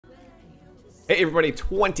Hey everybody,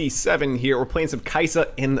 27 here. We're playing some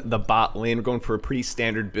Kai'Sa in the bot lane. We're going for a pretty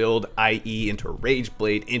standard build, i.e. into Rage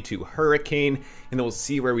Blade, into Hurricane, and then we'll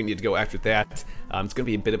see where we need to go after that. It's going to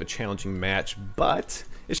be a bit of a challenging match, but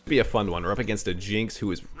it should be a fun one. We're up against a Jinx who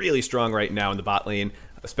is really strong right now in the bot lane,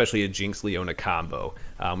 especially a Jinx-Leona combo.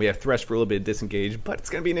 We have Thresh for a little bit of disengage, but it's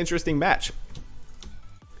going to be an interesting match.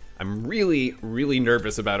 I'm really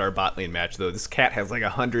nervous about our bot lane match, though. This cat has like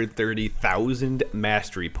 130,000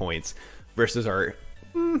 mastery points versus our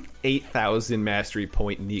 8,000 mastery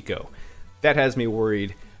point Nico. That has me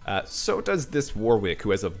worried. So does this Warwick,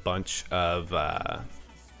 who has a bunch of, I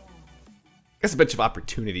guess a bunch of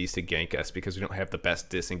opportunities to gank us because we don't have the best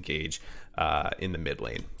disengage in the mid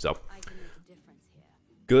lane. So,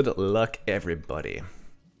 good luck, everybody.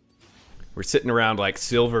 We're sitting around like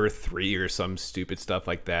silver 3 or some stupid stuff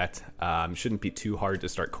like that. Shouldn't be too hard to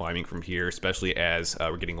start climbing from here, especially as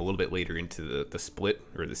we're getting a little bit later into the split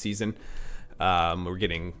or the season. We're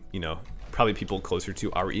getting, you know, probably people closer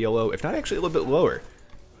to our ELO, if not actually a little bit lower.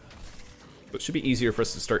 But it should be easier for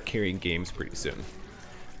us to start carrying games pretty soon.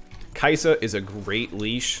 Kai'Sa is a great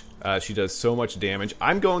leash. She does so much damage.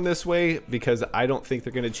 I'm going this way because I don't think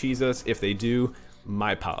they're going to cheese us. If they do,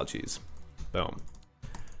 my apologies. Boom.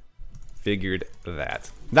 Figured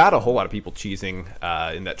that. Not a whole lot of people cheesing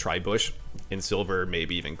in that tri-bush. In silver,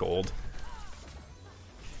 maybe even gold.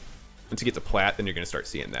 Once you get to plat, then you're going to start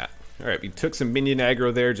seeing that. Alright, we took some minion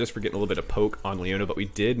aggro there just for getting a little bit of poke on Leona, but we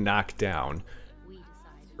did knock down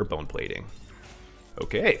her bone plating.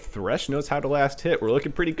 Okay, Thresh knows how to last hit. We're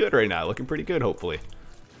looking pretty good right now. Looking pretty good, hopefully.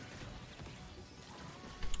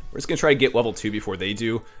 We're just going to try to get level 2 before they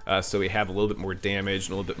do, so we have a little bit more damage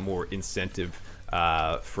and a little bit more incentive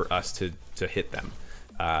for us to hit them.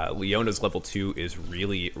 Leona's level 2 is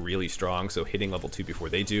really strong, so hitting level 2 before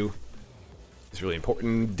they do is really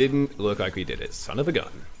important. Didn't look like we did it. Son of a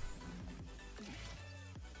gun.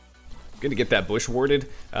 Gonna get that bush warded.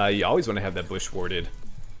 You always want to have that bush warded.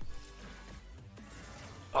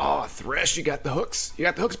 Oh, Thresh, you got the hooks. You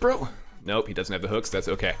got the hooks, bro? Nope, he doesn't have the hooks. That's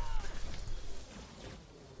okay.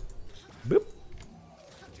 Boop.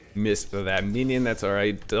 Missed that minion. That's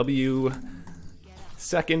alright. W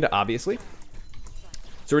second, obviously.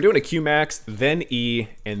 So we're doing a Q max, then E,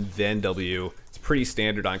 and then W. It's pretty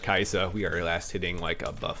standard on Kai'Sa. We are last hitting like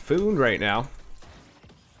a buffoon right now.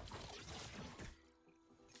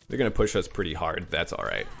 They're going to push us pretty hard. That's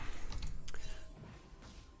alright.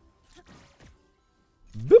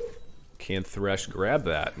 Boop. Can Thresh grab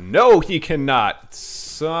that? No, he cannot.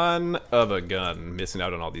 Son of a gun. Missing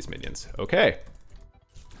out on all these minions. Okay.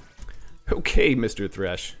 Okay, Mr.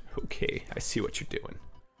 Thresh. Okay, I see what you're doing.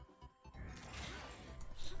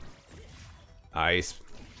 Nice.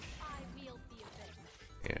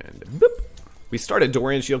 And boop. We started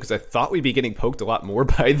Dorian Shield because I thought we'd be getting poked a lot more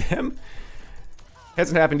by them.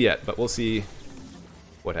 Hasn't happened yet, but we'll see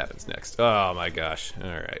what happens next. Oh my gosh.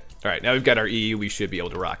 Alright. Alright, now we've got our E. We should be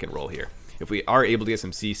able to rock and roll here. If we are able to get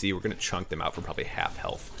some CC, we're going to chunk them out for probably half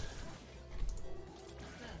health.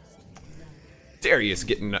 Darius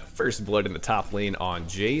getting first blood in the top lane on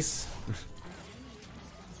Jace.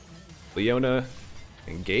 Leona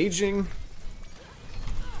engaging.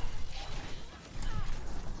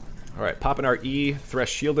 Alright, popping our E. Thresh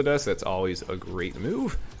shielded us. That's always a great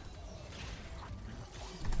move.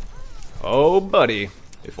 Oh, buddy.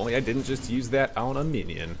 If only I didn't just use that on a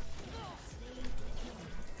minion.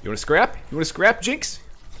 You want to scrap? You want to scrap, Jinx?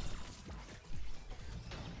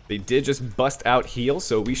 They did just bust out heal,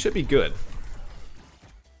 so we should be good.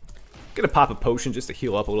 Gonna pop a potion just to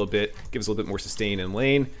heal up a little bit. Give us a little bit more sustain in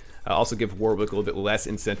lane. Also give Warwick a little bit less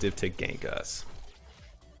incentive to gank us.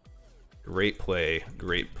 Great play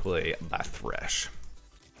by Thresh.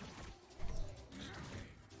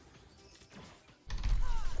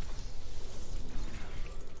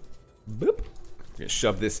 Boop. We're gonna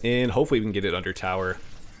shove this in. Hopefully we can get it under tower.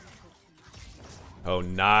 Oh,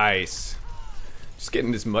 nice. Just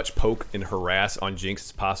getting as much poke and harass on Jinx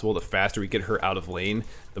as possible. The faster we get her out of lane,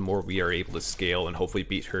 the more we are able to scale and hopefully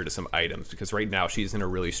beat her to some items. Because right now she's in a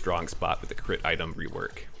really strong spot with the crit item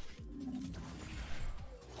rework.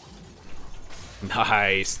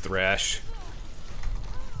 Nice, Thresh.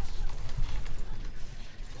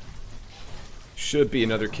 Should be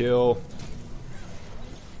another kill.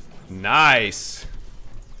 Nice.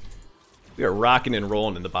 We are rocking and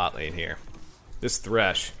rolling in the bot lane here. This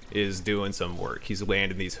Thresh is doing some work. He's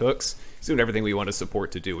landing these hooks. He's doing everything we want to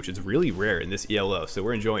support to do, which is really rare in this ELO, so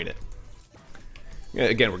we're enjoying it.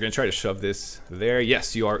 Again, we're going to try to shove this there.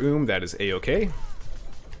 Yes, you are that is A-okay.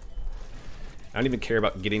 I don't even care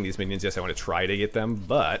about getting these minions. Yes, I want to try to get them,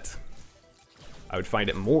 but I would find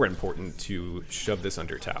it more important to shove this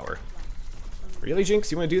under tower. Really,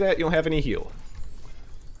 Jinx? You want to do that? You don't have any heal.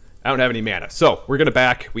 I don't have any mana. So, we're going to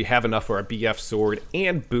back. We have enough for our BF sword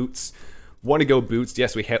and boots. Want to go boots.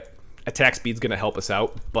 Yes, we have... Attack speed's going to help us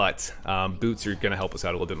out, but boots are going to help us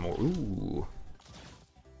out a little bit more. Ooh.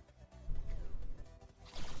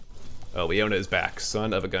 Oh, Leona is back.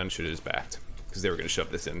 Son of a gun should have just backed. Because they were going to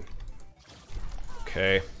shove this in.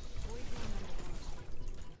 Okay.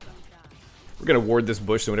 We're going to ward this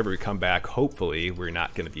bush, so whenever we come back, hopefully, we're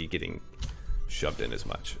not going to be getting shoved in as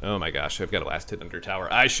much. Oh my gosh, I've got a last hit under tower.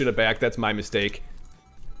 I should have backed. That's my mistake.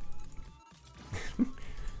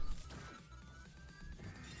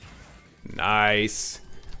 Nice.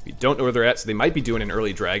 We don't know where they're at, so they might be doing an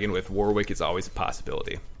early dragon with Warwick. Is always a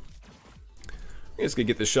possibility. We're just going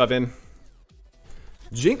to get this shove in.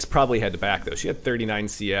 Jinx probably had to back, though. She had 39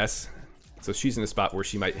 CS, so she's in a spot where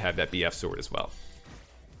she might have that BF sword as well.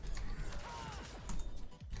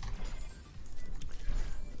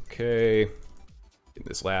 Okay. In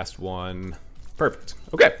this last one. Perfect.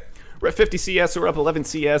 Okay. We're at 50 CS, so we're up 11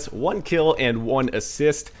 CS, 1 kill and 1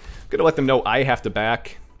 assist. I'm going to let them know I have to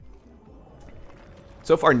back.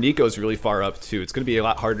 So far, Nico's really far up, too. It's going to be a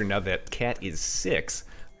lot harder now that Cat is 6,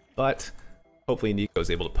 but hopefully Nico's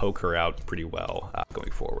able to poke her out pretty well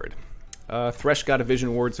going forward. Thresh got a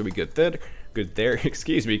vision ward, so we good there. Good there.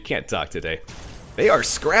 Excuse me, can't talk today. They are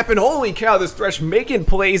scrapping. Holy cow, this Thresh making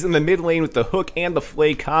plays in the mid lane with the hook and the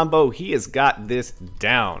flay combo. He has got this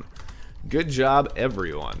down. Good job,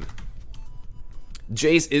 everyone.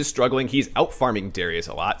 Jace is struggling. He's out farming Darius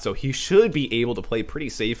a lot, so he should be able to play pretty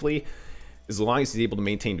safely as long as he's able to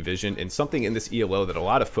maintain vision. And something in this ELO that a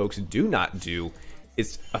lot of folks do not do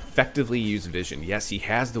is effectively use vision. Yes, he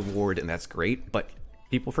has the ward, and that's great, but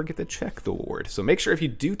people forget to check the ward. So make sure if you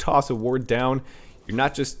do toss a ward down, you're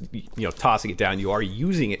not just, tossing it down, you are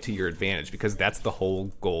using it to your advantage, because that's the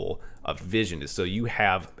whole goal of vision, is so you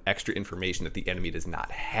have extra information that the enemy does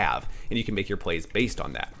not have, and you can make your plays based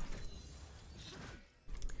on that.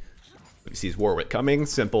 If you see Warwick coming,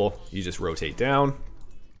 simple, you just rotate down.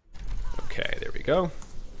 Okay, there we go.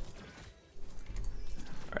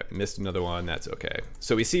 Alright, missed another one, that's okay.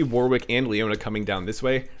 So we see Warwick and Leona coming down this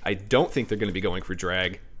way. I don't think they're going to be going for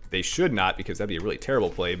drag. They should not, because that'd be a really terrible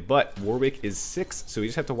play, but Warwick is 6, so we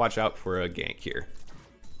just have to watch out for a gank here.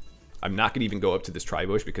 I'm not going to even go up to this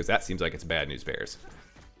tri-bush, because that seems like it's bad news bears.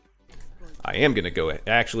 I am going to go,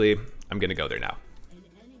 actually, I'm going to go there now.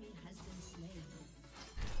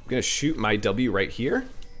 I'm going to shoot my W right here.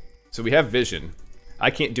 So we have vision. I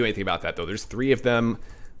can't do anything about that, though. There's 3 of them.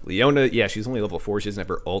 Leona, yeah, she's only level 4, she doesn't have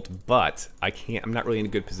her ult, but I'm not really in a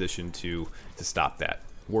good position to stop that.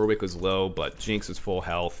 Warwick was low, but Jinx was full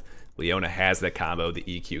health. Leona has that combo, the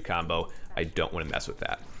EQ combo. I don't want to mess with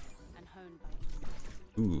that.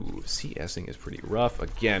 Ooh, CSing is pretty rough.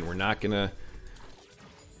 Again, we're not gonna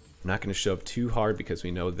shove too hard because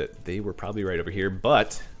we know that they were probably right over here,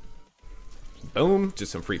 but boom,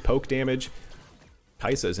 just some free poke damage.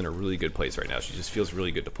 Kaisa is in a really good place right now. She just feels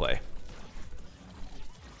really good to play.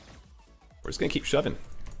 We're just gonna keep shoving.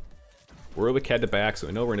 Warwick had to back, so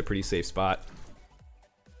I know we're in a pretty safe spot.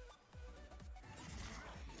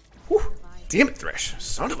 Whew. Damn it, Thresh.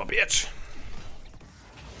 Son of a bitch.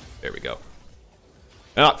 There we go.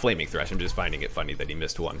 I'm not flaming Thresh, I'm just finding it funny that he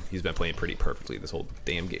missed one. He's been playing pretty perfectly this whole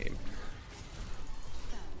damn game.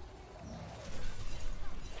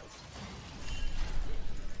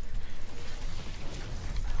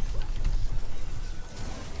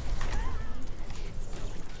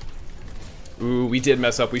 Ooh, we did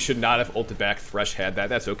mess up. We should not have ulted back. Thresh had that.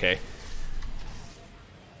 That's okay.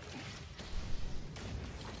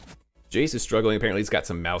 Jace is struggling. Apparently he's got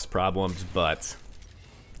some mouse problems, but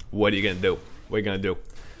what are you going to do? What are you going to do?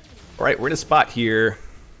 All right, we're in a spot here.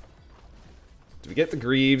 Do we get the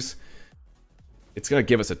Greaves? It's going to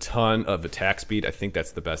give us a ton of attack speed. I think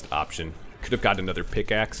that's the best option. Could have got another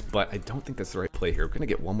pickaxe, but I don't think that's the right play here. We're going to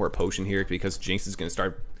get one more potion here because Jinx is going to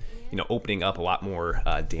start, opening up a lot more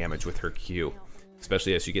damage with her Q,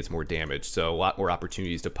 especially as she gets more damage. So a lot more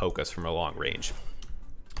opportunities to poke us from a long range.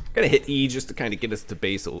 Gonna hit E just to kind of get us to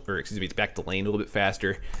base, or excuse me, back to lane a little bit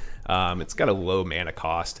faster. It's got a low mana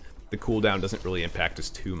cost. The cooldown doesn't really impact us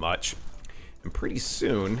too much. And pretty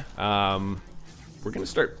soon, we're gonna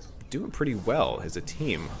start doing pretty well as a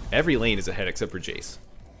team. Every lane is ahead except for Jace,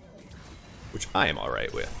 which I am all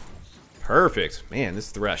right with. Perfect. Man, this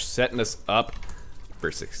Thresh setting us up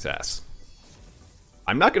for success.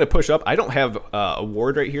 I'm not gonna push up. I don't have a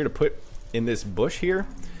ward right here to put in this bush here.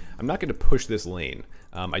 I'm not gonna push this lane.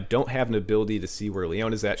 I don't have an ability to see where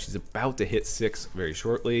Leona's at. She's about to hit 6 very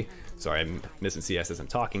shortly. Sorry, I'm missing CS as I'm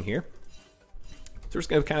talking here. So we're just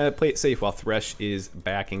going to kind of play it safe while Thresh is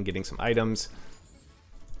back and getting some items.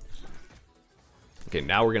 Okay,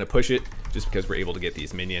 now we're going to push it just because we're able to get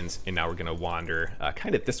these minions. And now we're going to wander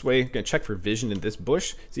kind of this way. Going to check for vision in this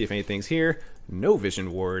bush. See if anything's here. No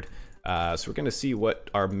vision ward. So we're going to see what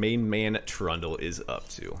our main man Trundle is up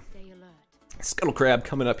to. Scuttle Crab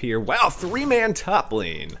coming up here. Wow, 3-man top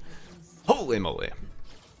lane. Holy moly.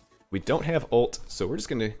 We don't have ult, so we're just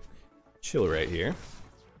going to chill right here.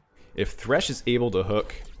 If Thresh is able to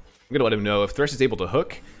hook, I'm going to let him know. If Thresh is able to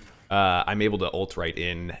hook, I'm able to ult right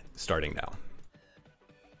in starting now.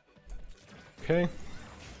 Okay.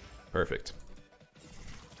 Perfect.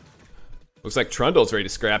 Looks like Trundle's ready to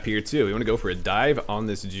scrap here too. We want to go for a dive on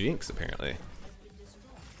this Jinx, apparently.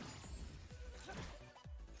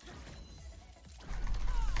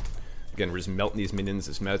 Again, we're just melting these minions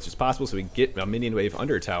as much as possible so we get a minion wave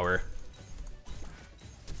under tower.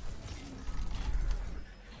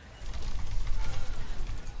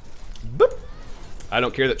 Boop. I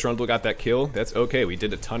don't care that Trundle got that kill. That's okay. We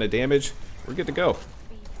did a ton of damage. We're good to go.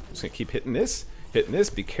 Just gonna keep hitting this.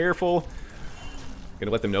 Be careful.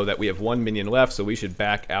 Gonna let them know that we have 1 minion left, so we should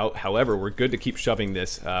back out. However, we're good to keep shoving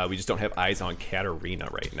this. We just don't have eyes on Katarina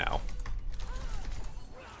right now.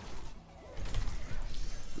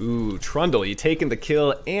 Ooh, Trundle, you taking the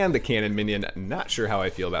kill and the cannon minion. Not sure how I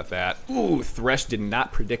feel about that. Ooh, Thresh did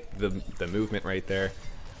not predict the movement right there.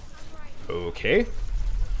 Okay.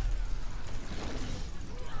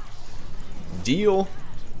 Deal.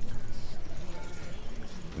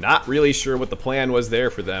 Not really sure what the plan was there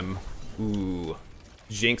for them. Ooh.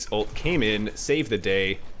 Jinx ult came in, saved the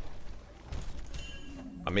day.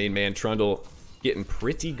 My main man Trundle getting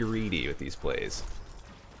pretty greedy with these plays.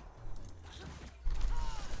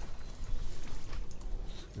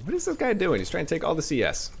 What is this guy doing? He's trying to take all the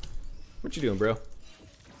CS. What you doing, bro?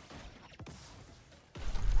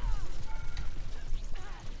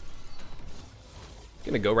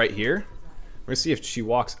 Gonna go right here. We're gonna see if she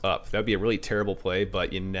walks up. That'd be a really terrible play,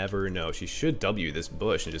 but you never know. She should W this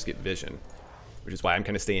bush and just get vision. Which is why I'm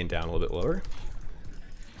kind of staying down a little bit lower.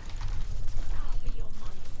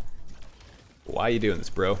 Why are you doing this,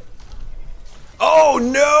 bro? Oh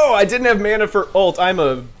no! I didn't have mana for ult. I'm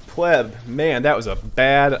a pleb. Man, that was a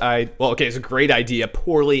bad well, okay, it's a great idea.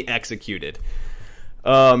 Poorly executed.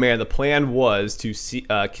 Oh man, the plan was to see,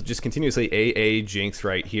 just continuously AA Jinx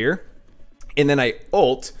right here. And then I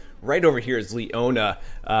ult. Right over here is Leona.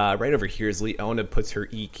 Leona puts her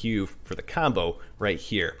EQ for the combo right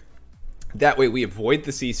here. That way we avoid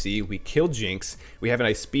the CC, we kill Jinx, we have a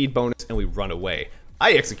nice speed bonus, and we run away.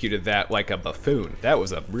 I executed that like a buffoon. That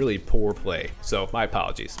was a really poor play, so my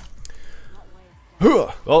apologies.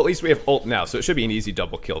 Well, at least we have ult now, so it should be an easy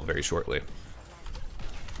double kill very shortly.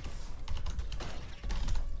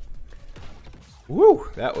 Woo,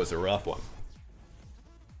 that was a rough one.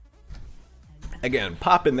 Again,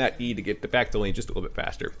 popping that E to get back to lane just a little bit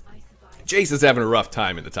faster. Jace is having a rough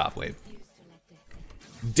time in the top lane.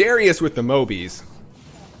 Darius with the Mobies.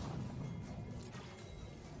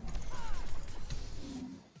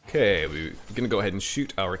 Okay, we're gonna go ahead and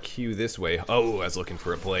shoot our Q this way. Oh, I was looking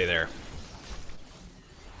for a play there.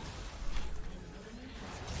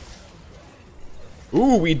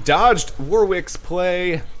 Ooh, we dodged Warwick's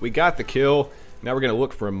play. We got the kill. Now we're gonna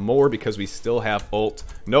look for more because we still have ult.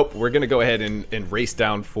 Nope, we're gonna go ahead and race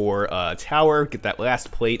down for tower, get that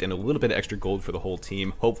last plate and a little bit of extra gold for the whole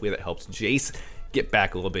team. Hopefully that helps Jace get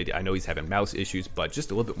back a little bit. I know he's having mouse issues, but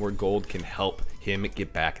just a little bit more gold can help him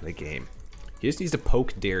get back in the game. He just needs to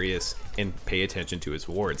poke Darius and pay attention to his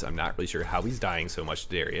wards. I'm not really sure how he's dying so much to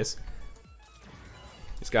Darius.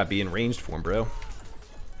 He's got to be in ranged for him, bro.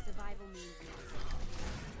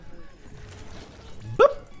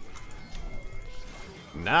 Boop.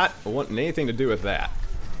 Not wanting anything to do with that.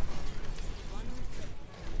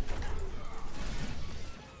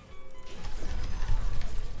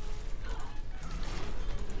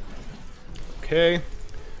 Okay,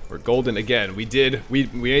 we're golden again. We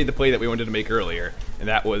made the play that we wanted to make earlier, and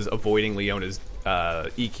that was avoiding Leona's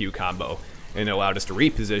EQ combo, and it allowed us to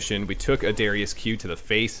reposition. We took a Darius Q to the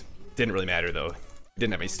face. Didn't really matter though.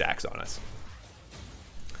 Didn't have any stacks on us.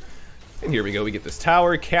 And here we go. We get this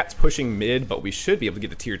tower. Cat's pushing mid, but we should be able to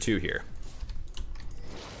get the tier 2 here.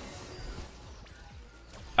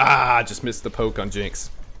 Ah, just missed the poke on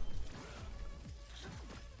Jinx.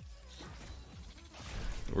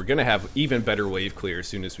 We're gonna have even better wave clear as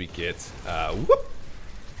soon as we get whoop.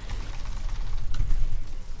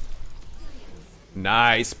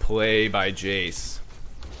 Nice play by Jace.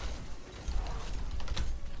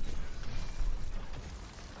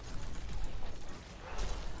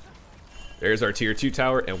 There's our tier 2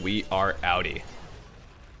 tower, and we are outie.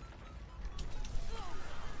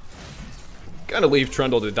 Gonna leave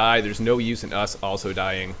Trundle to die. There's no use in us also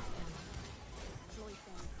dying.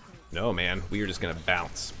 No, man. We are just going to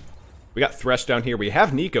bounce. We got Thresh down here. We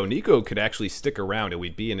have Nico. Nico could actually stick around and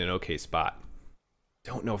we'd be in an okay spot.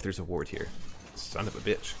 Don't know if there's a ward here. Son of a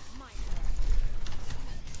bitch.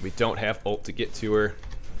 We don't have ult to get to her.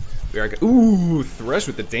 We are. Ooh, Thresh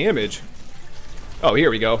with the damage. Oh, here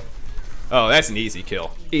we go. Oh, that's an easy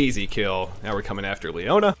kill. Easy kill. Now we're coming after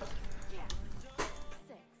Leona.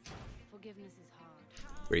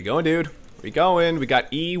 Where you going, dude? Where you going? We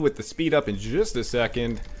got E with the speed up in just a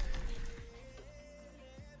second.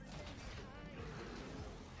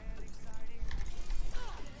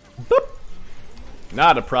 Boop.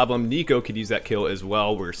 Not a problem. Nico could use that kill as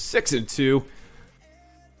well. We're 6-2.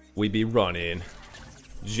 We be running.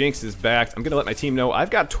 Jinx is back. I'm going to let my team know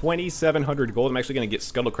I've got 2,700 gold. I'm actually going to get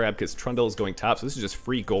Scuttle Crab because Trundle is going top. So this is just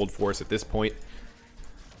free gold for us at this point.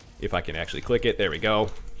 If I can actually click it. There we go.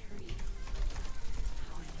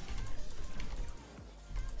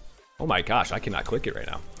 Oh my gosh, I cannot click it right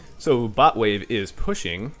now. So bot wave is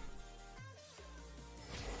pushing.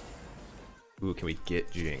 Ooh, can we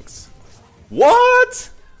get Jinx? What?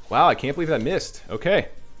 Wow, I can't believe that missed. Okay.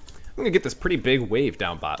 I'm going to get this pretty big wave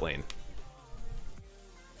down bot lane.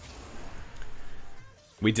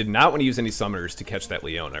 We did not want to use any summoners to catch that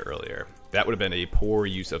Leona earlier. That would have been a poor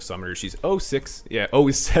use of summoners. She's 0-6, yeah,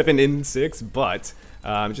 0-7-6, but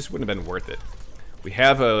it just wouldn't have been worth it. We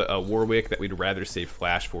have a Warwick that we'd rather save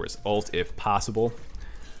Flash for his ult if possible.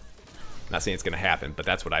 Not saying it's going to happen, but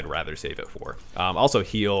that's what I'd rather save it for. Also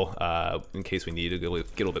heal in case we need to get a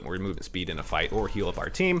little bit more movement speed in a fight, or heal up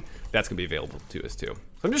our team. That's going to be available to us too.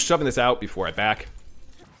 So I'm just shoving this out before I back.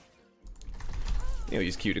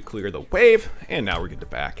 Use Q to clear the wave, and now we're good to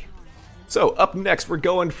back. So up next, we're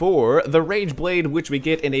going for the Rage Blade, which we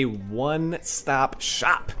get in a one-stop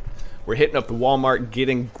shop. We're hitting up the Walmart,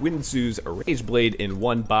 getting Guinsoo's Rage Blade in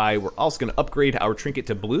one buy. We're also going to upgrade our trinket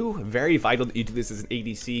to blue. Very vital that you do this as an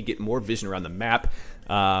ADC, get more vision around the map.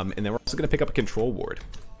 And then we're also going to pick up a control ward.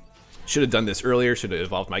 Should have done this earlier, should have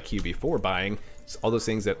evolved my Q before buying. It's all those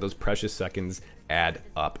things that those precious seconds add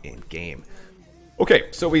up in game. Okay,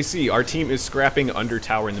 so we see our team is scrapping under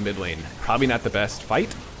tower in the mid lane. Probably not the best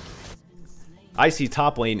fight. I see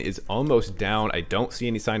top lane is almost down. I don't see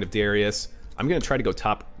any sign of Darius. I'm going to try to go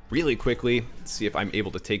top really quickly, see if I'm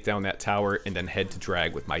able to take down that tower, and then head to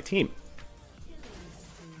drag with my team.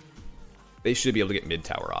 They should be able to get mid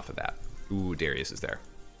tower off of that. Ooh, Darius is there.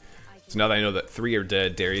 So now that I know that 3 are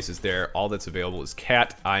dead, Darius is there, all that's available is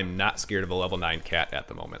Cat. I'm not scared of a level 9 Cat at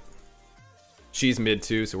the moment. She's mid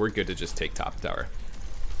too, so we're good to just take top tower.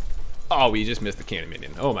 Oh, we just missed the cannon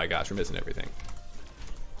minion. Oh my gosh, we're missing everything.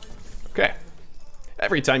 Okay.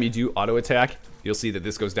 Every time you do auto attack, you'll see that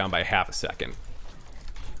this goes down by half a second.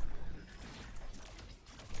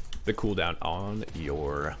 The cooldown on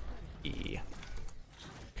your E.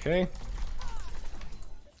 Okay.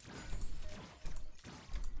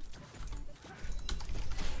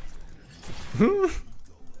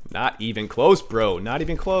 Not even close, bro. Not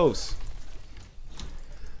even close.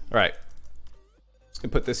 Alright. Just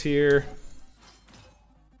gonna put this here.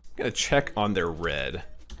 I'm gonna check on their red.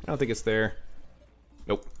 I don't think it's there.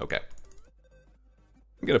 Nope. Okay.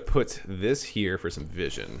 I'm gonna put this here for some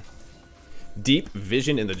vision. Deep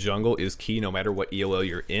vision in the jungle is key no matter what ELO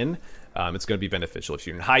you're in. It's going to be beneficial. If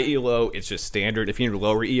you're in high ELO, it's just standard. If you're in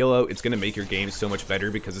lower ELO, it's going to make your game so much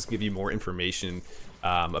better because it's going to give you more information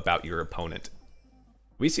about your opponent.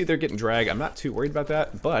 We see they're getting drag. I'm not too worried about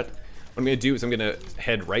that, but what I'm going to do is I'm going to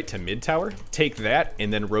head right to mid tower, take that,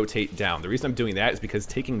 and then rotate down. The reason I'm doing that is because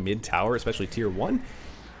taking mid tower, especially tier 1,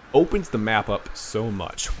 opens the map up so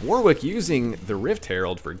much. Warwick using the Rift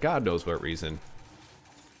Herald for God knows what reason.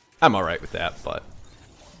 I'm alright with that, but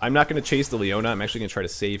I'm not going to chase the Leona. I'm actually going to try to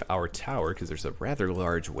save our tower because there's a rather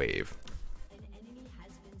large wave.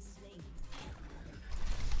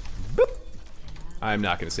 Boop. I'm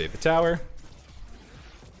not going to save the tower.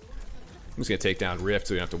 I'm just going to take down Rift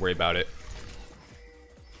so we don't have to worry about it.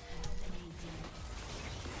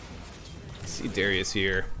 See Darius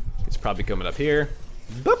here. He's probably coming up here.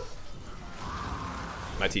 Boop.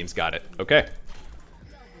 My team's got it. Okay.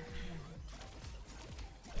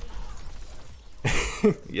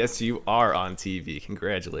 Yes, you are on TV.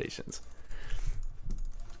 Congratulations.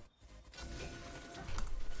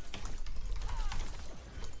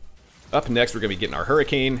 Up next, we're going to be getting our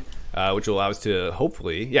Hurricane, which will allow us to,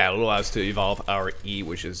 hopefully, yeah, it'll allow us to evolve our E,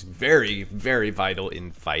 which is very, very vital in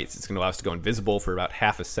fights. It's going to allow us to go invisible for about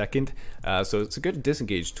half a second, so it's a good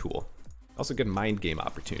disengage tool. Also a good mind game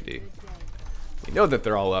opportunity. We know that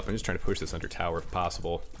they're all up. I'm just trying to push this under tower if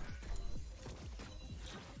possible.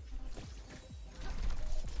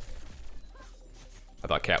 I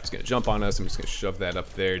thought Cat was going to jump on us. I'm just going to shove that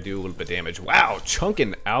up there, do a little bit of damage. Wow,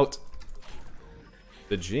 chunking out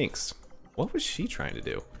the Jinx. What was she trying to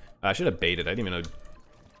do? I should have baited. I didn't even know.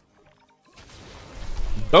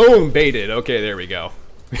 Boom, baited. Okay, there we go.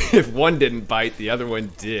 If one didn't bite, the other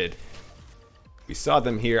one did. We saw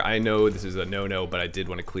them here. I know this is a no-no, but I did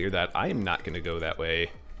want to clear that. I am not going to go that way,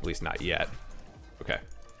 at least not yet. Okay,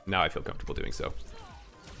 now I feel comfortable doing so.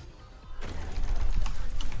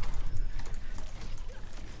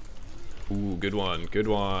 Ooh, good one, good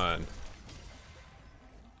one.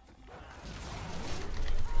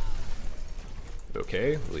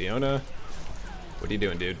 Okay, Leona. What are you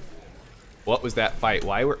doing, dude? What was that fight?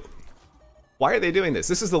 Why are they doing this?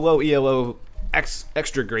 This is the low ELO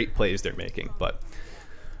extra great plays they're making, but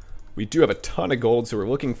we do have a ton of gold, so we're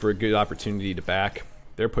looking for a good opportunity to back.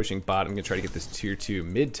 They're pushing bot. I'm gonna try to get this tier 2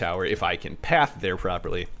 mid tower if I can path there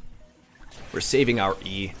properly. We're saving our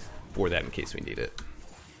E for that in case we need it.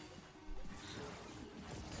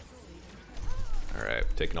 Alright,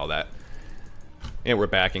 taking all that. And we're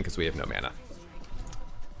backing because we have no mana.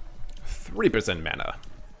 3% mana.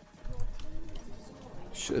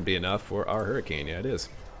 Should be enough for our Hurricane. Yeah, it is.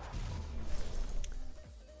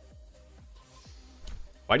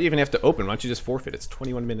 Why do you even have to open? Why don't you just forfeit? It's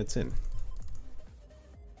 21 minutes in.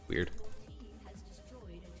 Weird.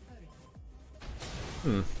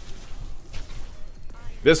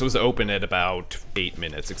 This was open at about 8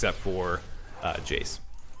 minutes, except for Jace.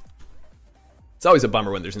 It's always a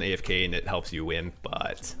bummer when there's an AFK and it helps you win,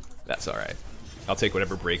 but that's alright. I'll take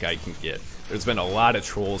whatever break I can get. There's been a lot of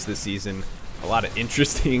trolls this season. A lot of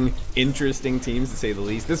interesting teams, to say the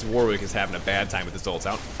least. This Warwick is having a bad time with his ults.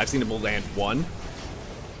 I've seen him land 1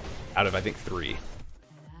 out of, I think, 3.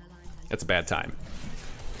 That's a bad time.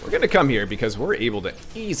 We're going to come here because we're able to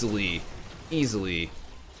easily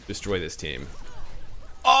destroy this team.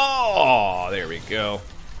 Oh, there we go.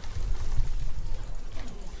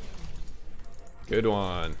 Good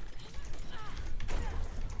one.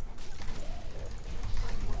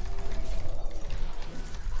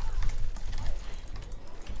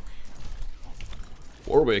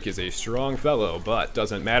 Warwick is a strong fellow, but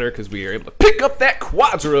doesn't matter because we are able to pick up that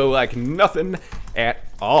Quadra like nothing at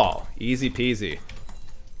all. Easy peasy.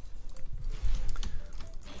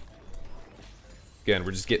 Again,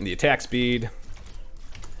 we're just getting the attack speed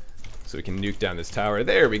so we can nuke down this tower.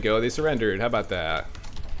 There we go. They surrendered. How about that?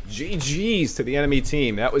 GG's to the enemy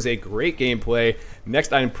team. That was a great gameplay.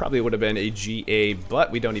 Next item probably would have been a GA,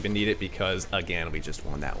 but we don't even need it because, again, we just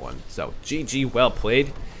won that one. So, GG, well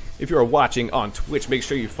played. If you are watching on Twitch, make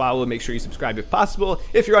sure you follow, make sure you subscribe if possible.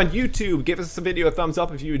 If you're on YouTube, give us a video a thumbs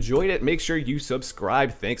up if you enjoyed it. Make sure you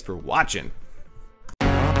subscribe. Thanks for watching.